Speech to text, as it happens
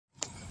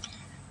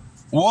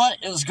What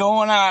is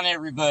going on,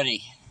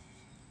 everybody?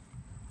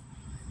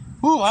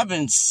 Ooh, I've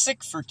been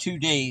sick for 2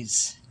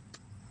 days.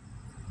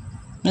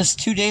 Missed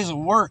 2 days of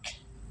work.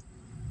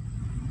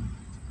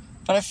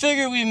 But I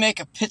figured we'd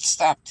make a pit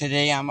stop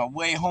today on my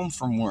way home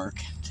from work.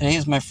 Today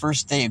is my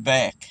first day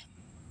back.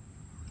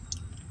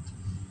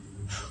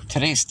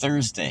 Today's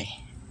Thursday.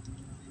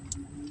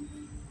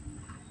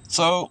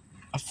 So,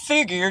 I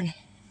figured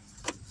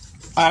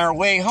on our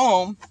way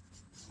home,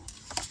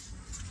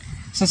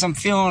 since I'm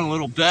feeling a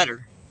little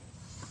better,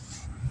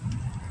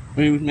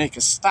 we would make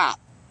a stop.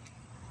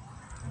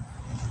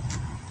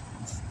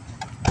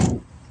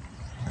 I'm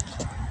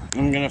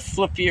going to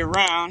flip you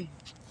around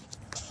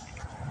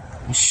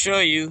and show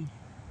you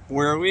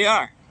where we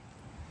are.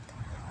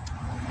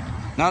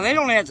 Now, they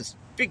don't have this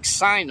big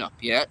sign up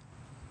yet,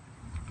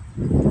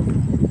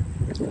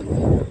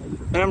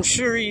 but I'm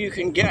sure you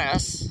can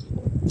guess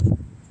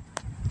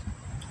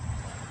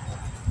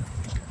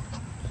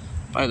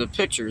by the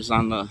pictures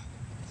on the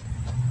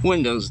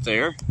windows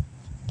there.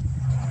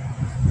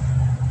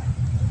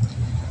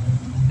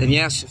 And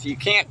yes, if you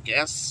can't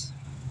guess,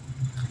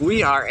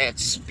 we are at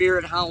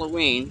Spirit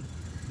Halloween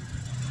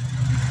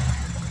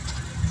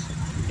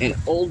in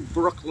Old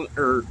Brooklyn,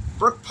 or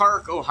Brook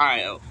Park,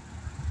 Ohio.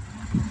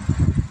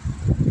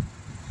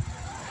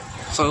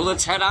 So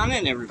let's head on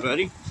in,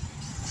 everybody.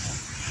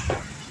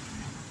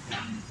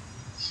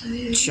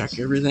 Check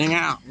everything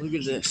out. Look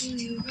at this.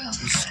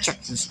 Let's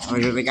check this. Oh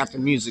yeah, they got the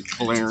music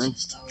blaring.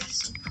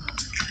 Does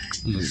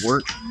it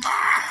work?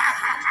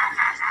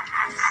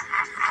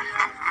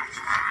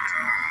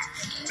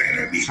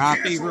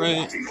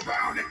 Copyright.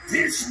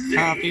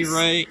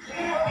 Copyright.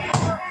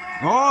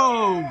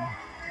 Oh!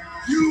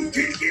 You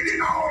can get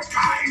in all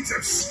kinds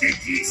of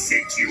sticky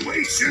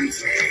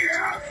situations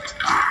here.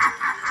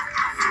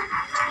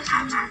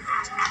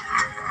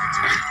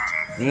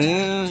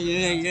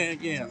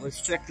 Yeah.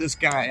 Let's check this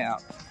guy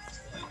out.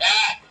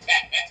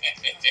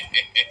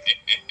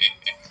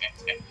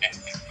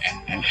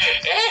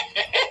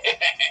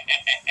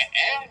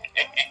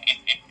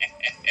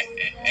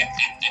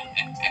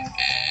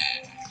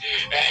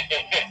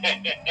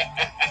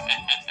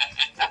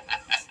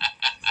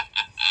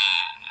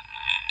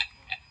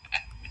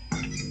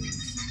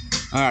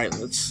 All right,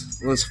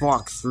 let's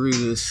walk through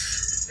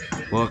this.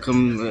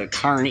 Welcome to the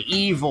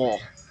Carnival.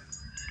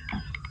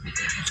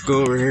 Let's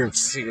go over here and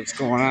see what's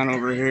going on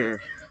over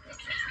here.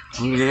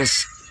 Look at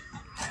this.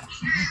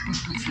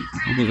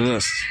 Look at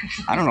this.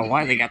 I don't know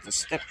why they got the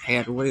step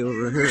pad way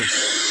over here.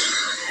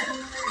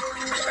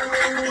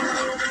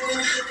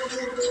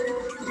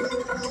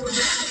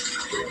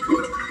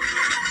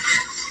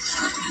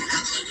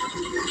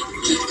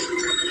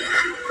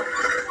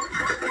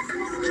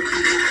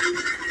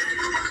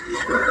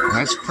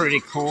 That's pretty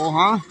cool,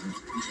 huh?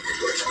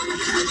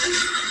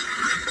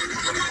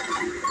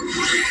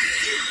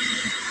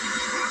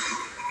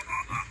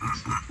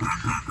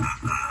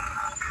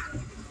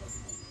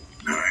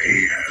 I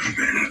have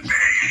been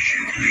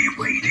patiently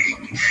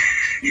waiting.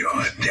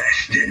 Your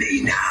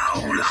destiny now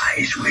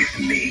lies with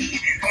me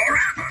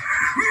forever.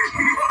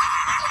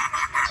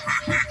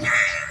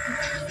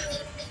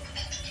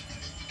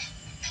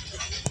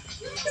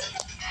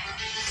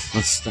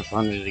 Let's step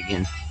on it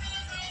again.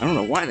 I don't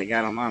know why they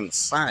got them on the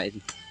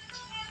side.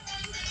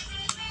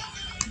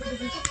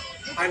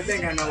 I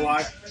think I know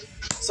why.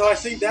 So I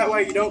think that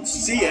way you don't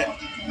see it.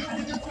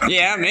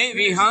 Yeah,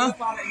 maybe, huh? You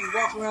step on it and you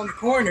walk around the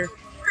corner.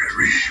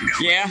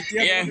 Yeah.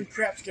 The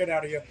crap scared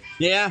out of you.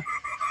 Yeah.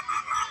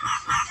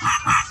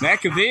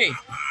 That could be.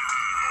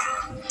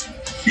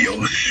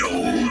 Your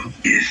soul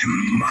is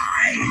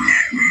mine.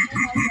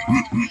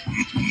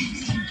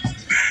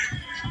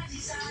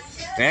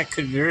 That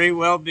could very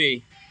well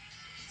be.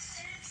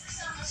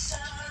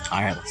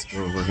 All right, let's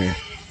go over here.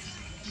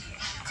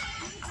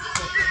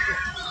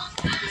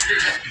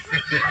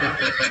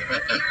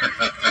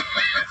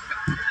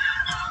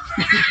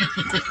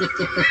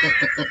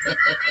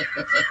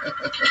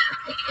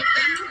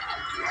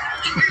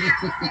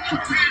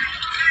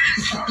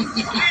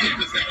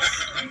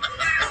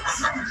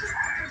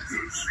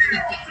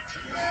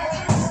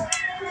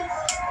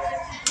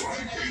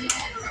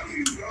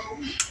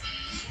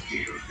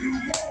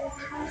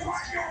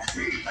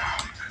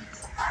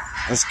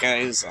 This guy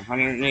is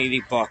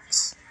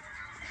 $180.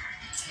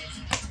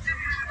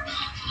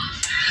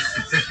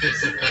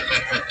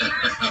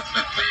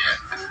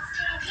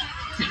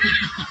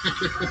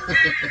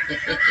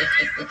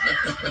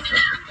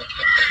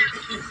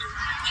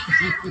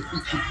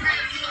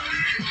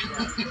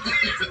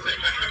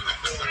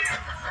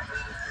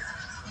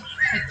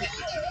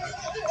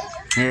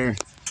 Here,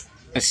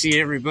 I see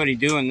everybody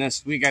doing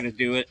this. We got to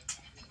do it.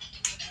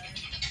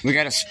 We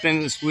got to spin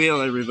this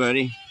wheel,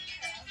 everybody.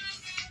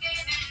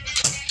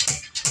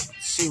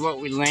 See what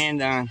we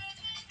land on.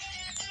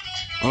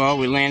 Well,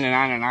 we landed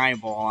on an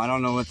eyeball. I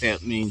don't know what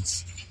that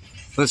means.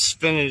 Let's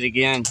spin it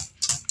again.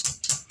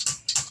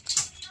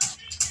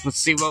 Let's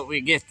see what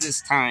we get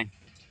this time.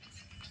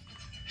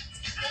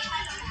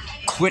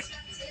 Quit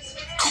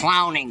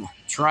clowning.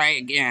 Try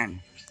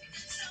again.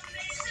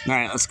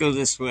 Alright, let's go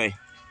this way.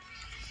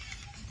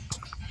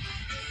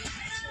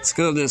 Let's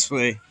go this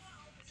way.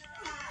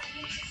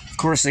 Of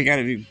course, they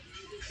gotta be,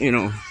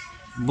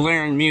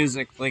 blaring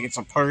music like it's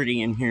a party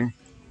in here.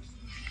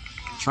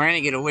 Trying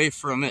to get away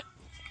from it.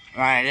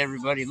 Alright,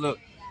 everybody, look.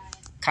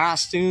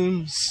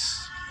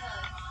 Costumes.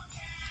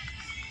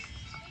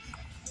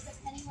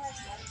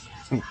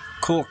 Some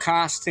cool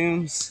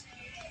costumes.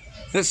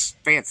 This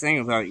bad thing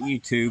about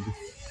YouTube.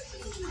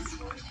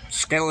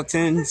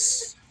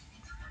 Skeletons.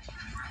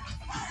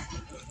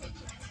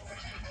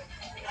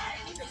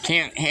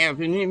 Can't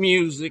have any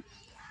music.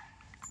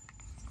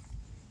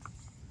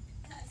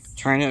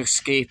 Trying to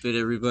escape it,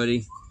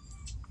 everybody.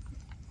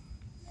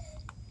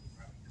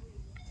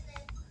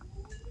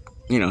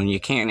 And you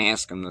can't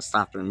ask them to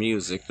stop their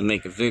music to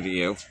make a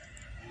video.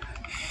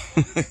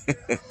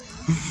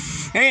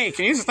 Hey,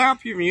 can you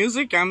stop your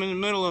music? I'm in the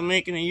middle of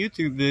making a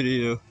YouTube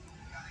video.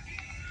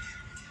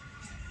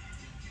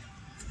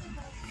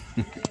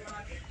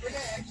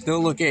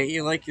 They'll look at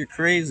you like you're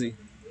crazy.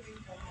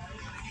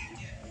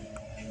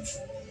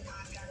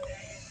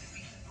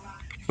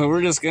 But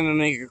we're just gonna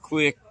make a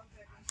quick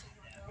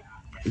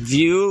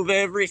view of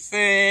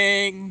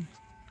everything.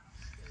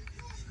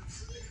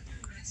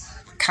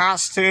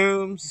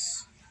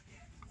 Costumes.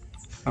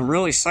 I'm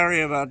really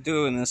sorry about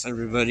doing this,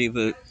 everybody,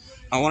 but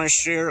I want to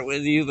share it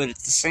with you, but at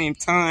the same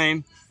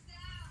time,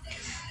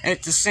 I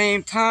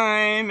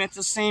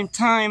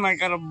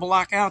gotta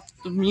block out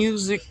the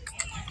music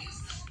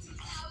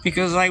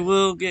because I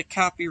will get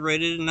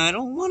copyrighted and I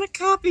don't want to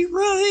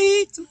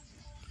copyright.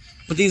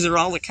 But these are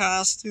all the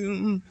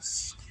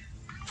costumes.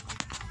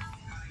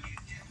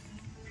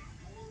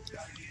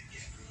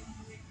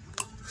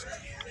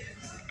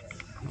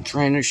 I'm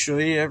trying to show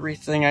you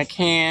everything I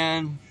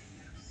can.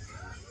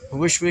 I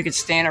wish we could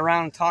stand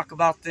around and talk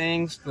about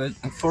things, but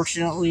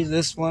unfortunately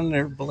this one,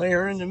 they're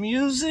blaring the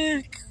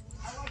music.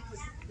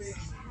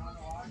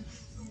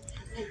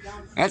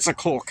 That's a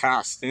cool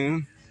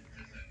costume.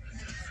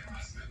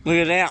 Look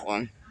at that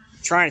one. I'm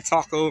trying to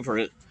talk over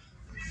it.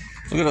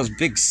 Look at those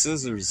big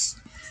scissors.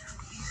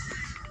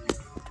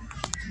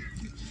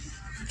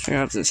 Check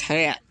out this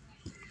hat.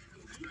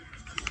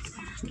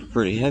 It's a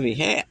pretty heavy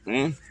hat,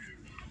 man.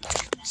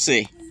 Let's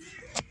see.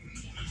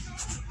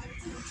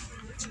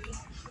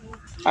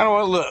 How do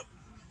I look?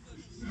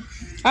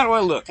 How do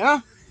I look, huh?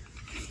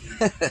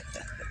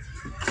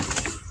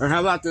 Or how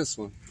about this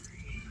one?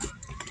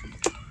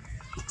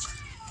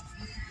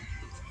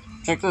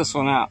 Check this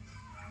one out.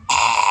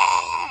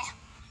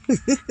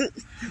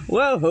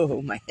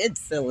 Whoa, my head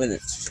fell in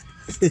it.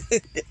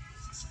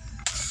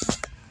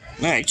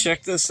 Alright,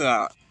 check this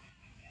out.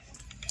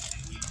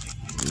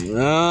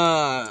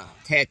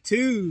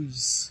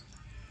 Tattoos.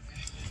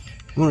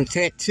 Want a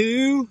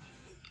tattoo?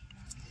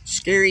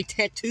 Scary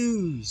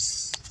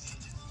tattoos.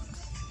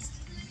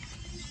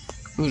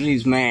 Look at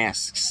these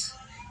masks.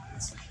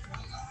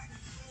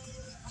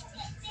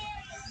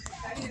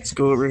 Let's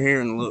go over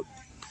here and look.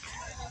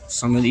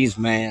 Some of these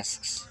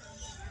masks.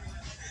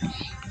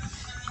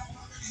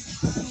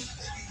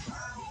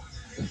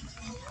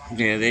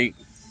 Yeah, Here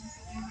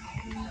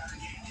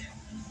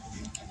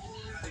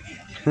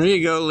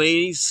you go,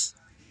 ladies.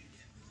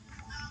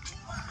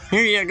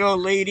 Here you go,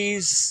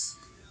 ladies.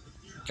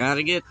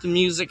 Gotta get the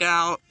music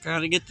out.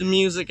 Gotta get the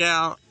music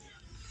out.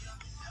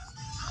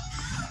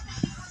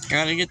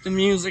 Gotta get the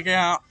music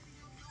out.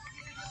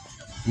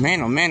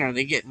 Man, oh man, are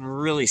they getting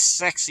really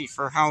sexy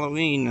for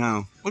Halloween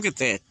now. Look at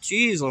that.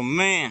 Jeez, oh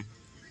man.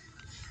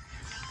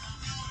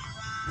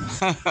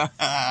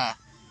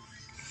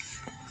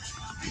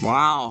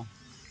 Wow.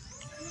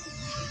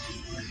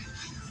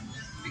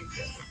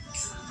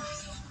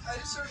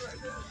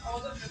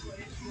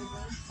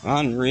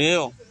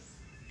 Unreal.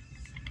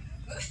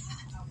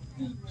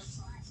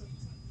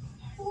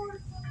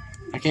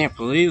 I can't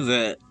believe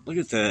that. Look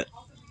at that.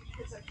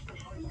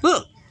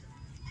 Look.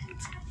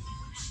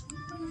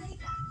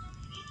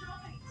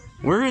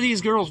 Where are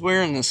these girls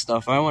wearing this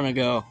stuff? I want to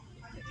go.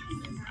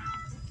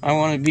 I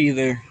want to be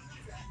there.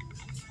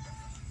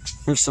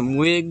 There's some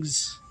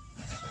wigs.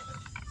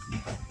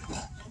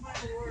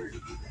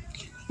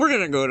 We're going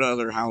to go to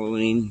other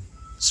Halloween,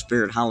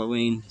 Spirit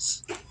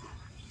Halloweens.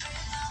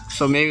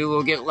 So maybe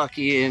we'll get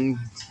lucky and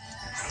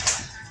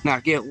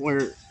not get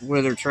where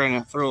they're trying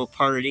to throw a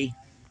party.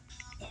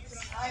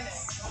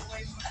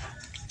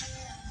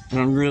 And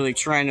I'm really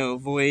trying to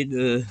avoid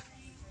the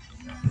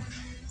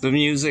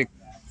music.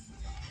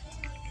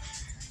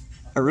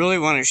 I really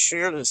want to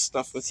share this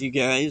stuff with you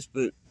guys,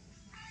 but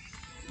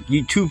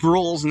YouTube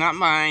rules, not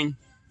mine.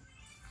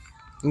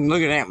 And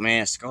look at that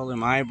mask, all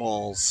them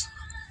eyeballs.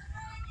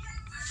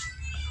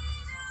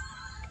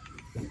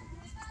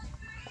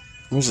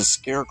 There's a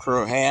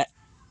scarecrow hat.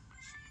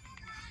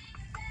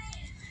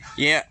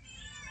 Yeah.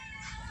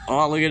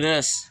 Oh, look at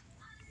this.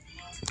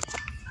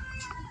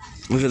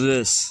 Look at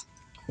this.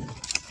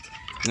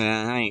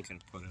 Nah, I ain't gonna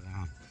put it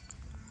on.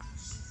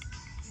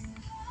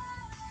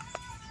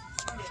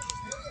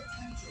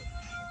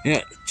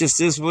 Yeah, just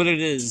is what it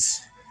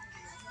is.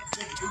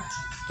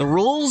 The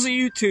rules of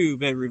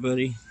YouTube,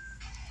 everybody.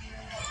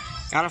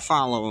 Gotta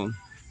follow them.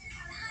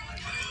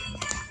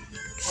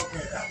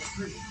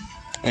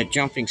 That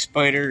jumping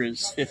spider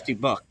is 50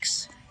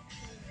 bucks.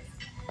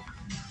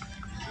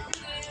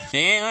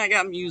 And I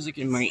got music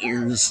in my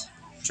ears.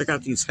 Check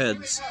out these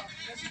heads.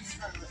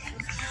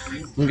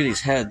 Look at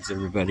these heads,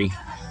 everybody.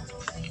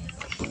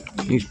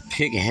 These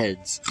pig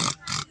heads.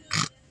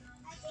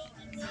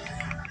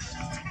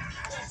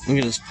 Look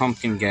at this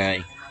pumpkin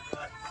guy.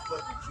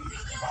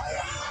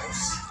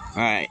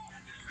 Alright.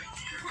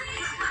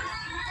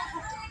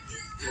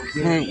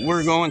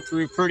 We're going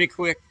through pretty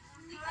quick.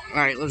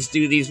 Alright, let's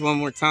do these one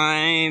more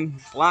time.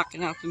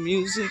 Blocking out the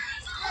music.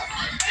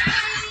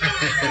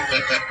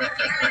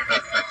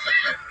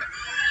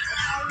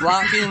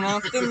 Blocking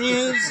out the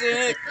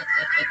music.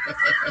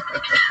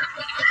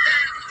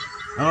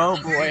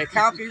 Oh boy,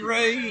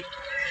 copyright.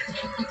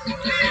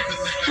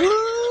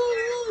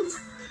 Woo!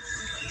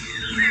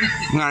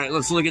 Alright,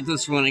 let's look at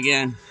this one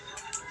again.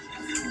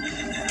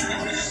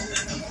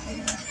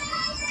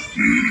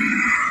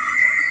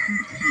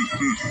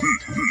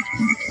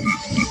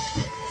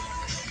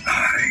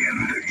 I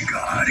am the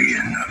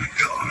guardian of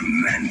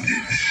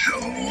tormented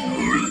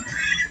souls.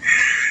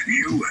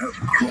 You have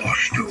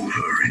crossed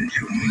over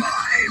into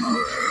my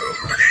world.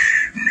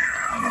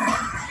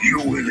 Now you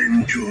will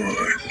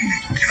endure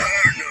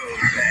eternal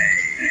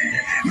pain.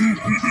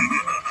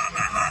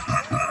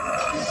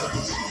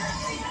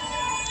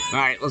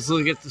 Alright, let's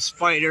look at the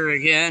spider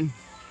again.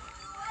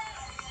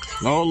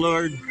 Oh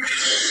Lord.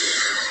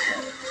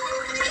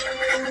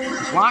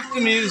 Block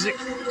the music.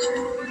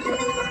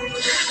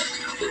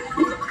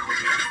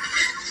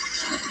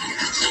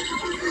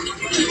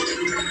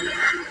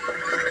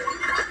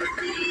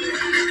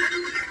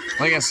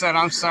 Like I said,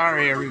 I'm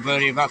sorry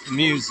everybody about the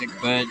music,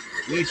 but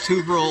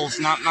YouTube rules,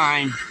 not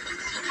mine.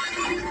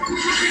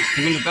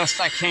 Doing the best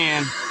I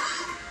can.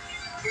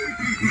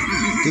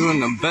 Doing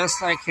the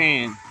best I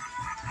can.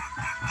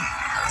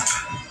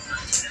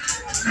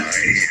 I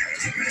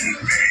have been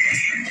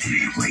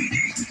patiently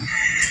waiting.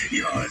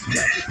 Your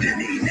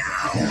destiny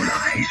now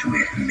lies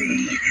with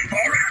me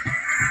forever.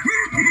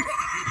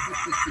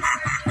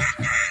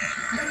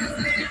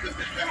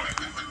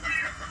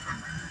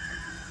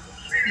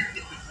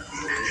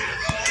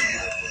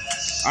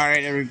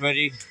 Alright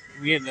everybody,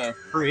 we had to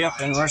hurry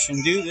up and rush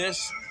and do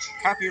this.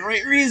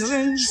 Copyright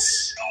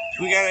reasons.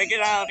 We gotta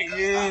get out of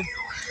here.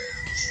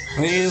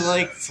 We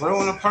like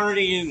throwing a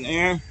party in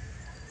there.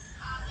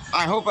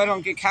 I hope I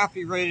don't get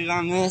copyrighted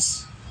on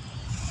this.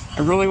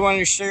 I really want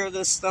to share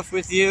this stuff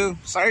with you.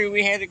 Sorry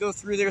we had to go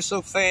through there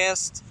so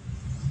fast.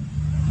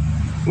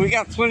 We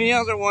got plenty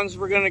of other ones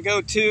we're going to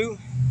go to.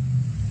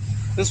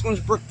 This one's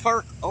Brook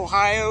Park,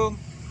 Ohio.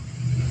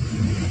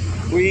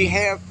 We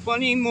have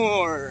plenty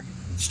more.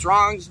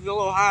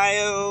 Strongsville,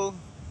 Ohio.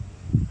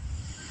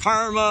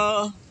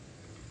 Parma.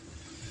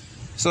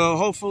 So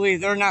hopefully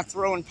they're not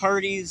throwing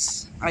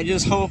parties. I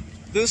just hope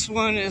this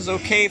one is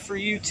okay for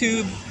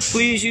YouTube.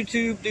 Please,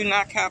 YouTube, do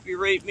not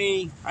copyright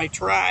me. I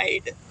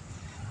tried.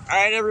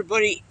 Alright,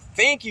 everybody.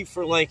 Thank you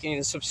for liking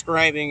and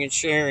subscribing and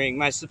sharing.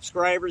 My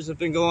subscribers have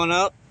been going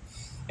up.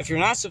 If you're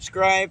not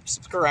subscribed,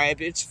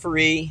 subscribe. It's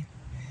free.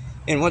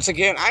 And once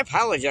again, I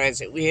apologize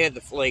that we had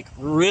to like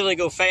really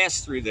go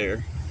fast through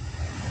there.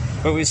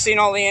 But we've seen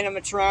all the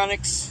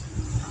animatronics.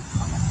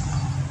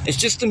 It's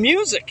just the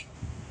music.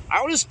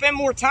 I would have spent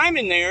more time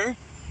in there.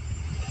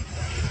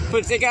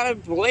 But they gotta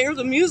blare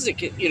the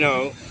music, you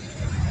know.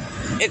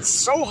 It's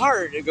so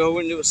hard to go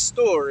into a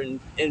store and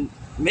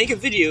make a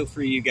video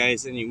for you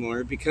guys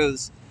anymore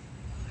because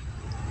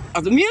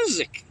of the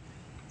music.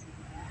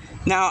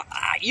 Now,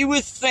 you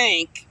would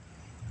think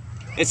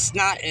it's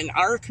not in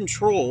our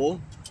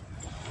control.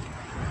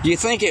 You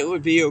think it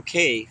would be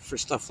okay for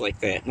stuff like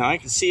that. Now, I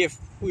can see if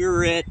we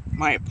were at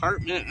my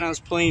apartment and I was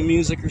playing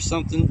music or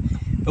something,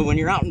 but when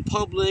you're out in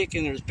public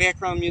and there's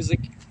background music,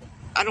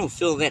 I don't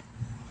feel that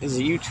is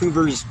a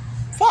YouTuber's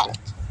fault.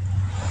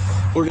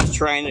 We're just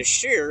trying to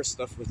share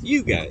stuff with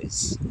you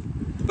guys.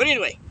 But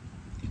anyway,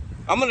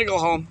 I'm gonna go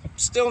home.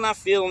 Still not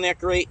feeling that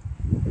great.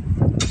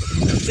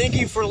 Thank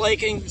you for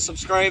liking,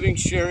 subscribing,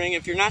 sharing.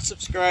 If you're not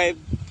subscribed,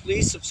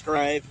 please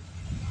subscribe.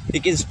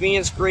 It gives me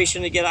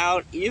inspiration to get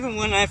out, even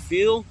when I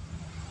feel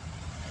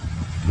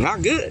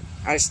not good.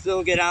 I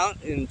still get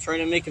out and try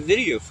to make a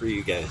video for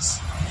you guys.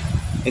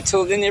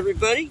 Until then,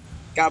 everybody,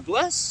 God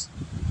bless.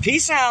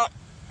 Peace out.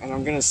 And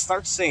I'm gonna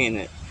start saying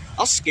it.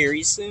 I'll scare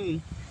you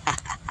soon.